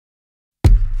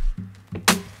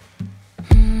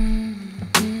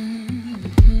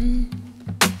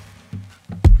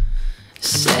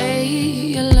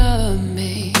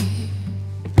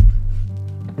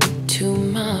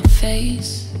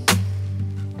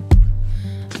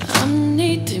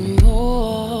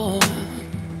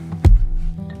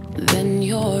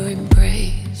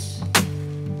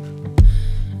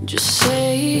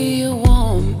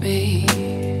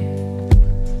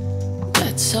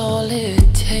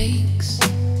mistakes.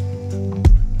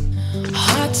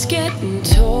 Hearts getting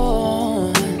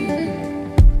torn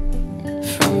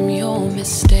from your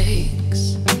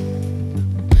mistakes.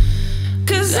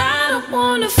 'Cause I don't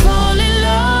wanna fall in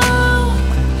love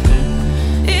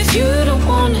if you don't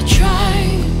wanna try.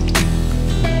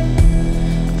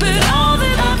 But all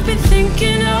that I've been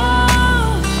thinking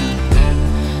of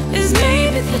is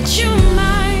maybe that you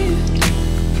might.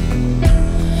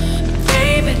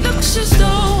 Babe, it looks as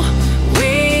though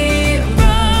we're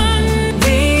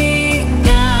running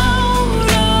out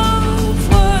of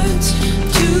words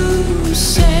to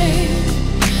say,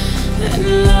 and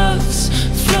love's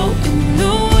floating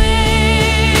away.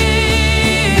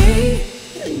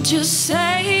 Just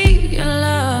say you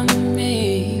love me,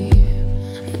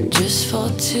 just for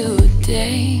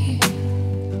today,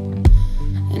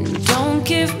 and don't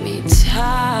give me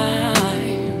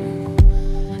time,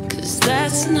 'cause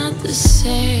that's not the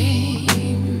same.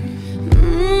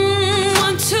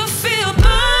 Want to feel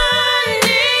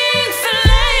burning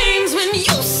flames when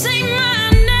you say my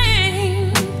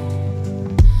name.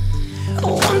 I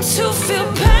want to feel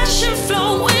passion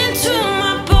flow into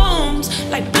my bones,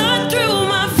 like blood through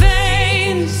my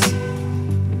veins.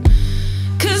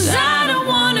 'Cause I don't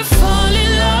wanna fall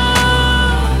in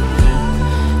love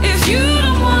if you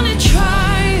don't wanna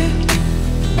try.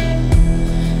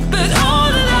 But all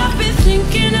that I've been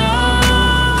thinking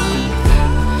of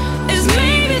is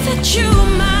maybe that you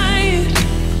might.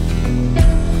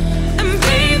 And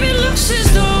baby, it looks as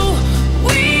though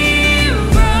we're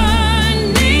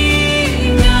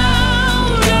running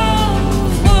out of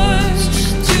words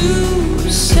to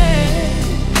say,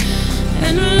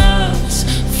 and love's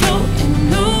floating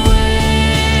away.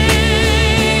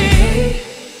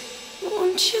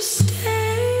 Won't you stay?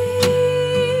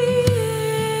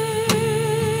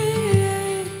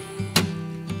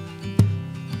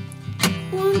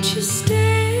 Won't you stay?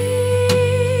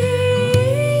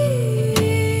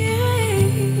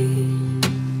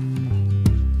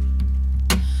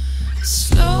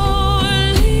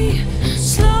 Slowly,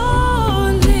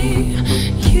 slowly,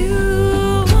 you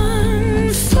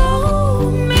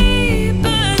unfold me,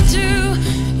 but do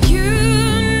you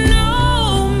know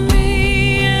me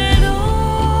at all?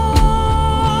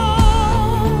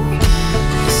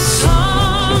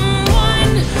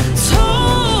 Someone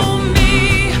told me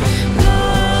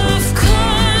love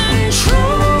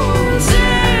controls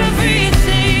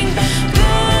everything,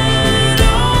 but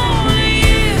only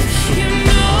if you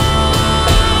know.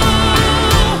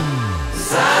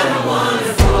 'Cause I don't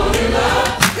wanna fall in love.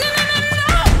 No, no, no,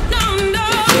 no, no, no.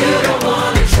 If you don't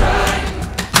wanna try,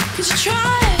 'cause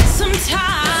try it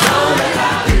sometime. All that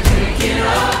I've been thinking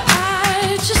of, I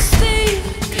just think,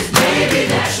 'cause maybe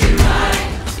that you might.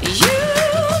 You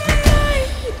might.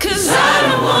 'Cause I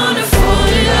don't wanna fall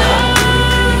in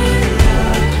love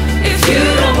if you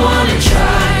don't wanna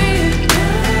try.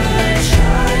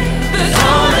 But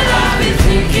all that I've been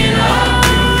thinking of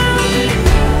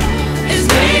is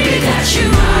maybe that you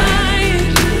might.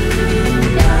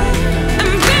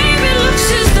 And baby, it looks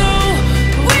as though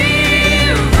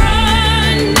we're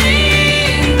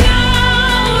running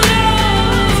out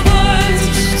of words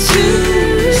to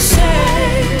say,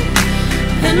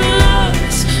 and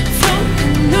love's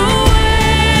floating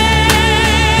away.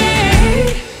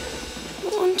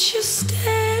 Won't you stay?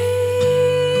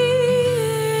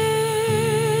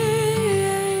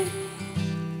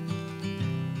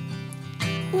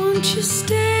 Won't you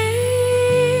stay?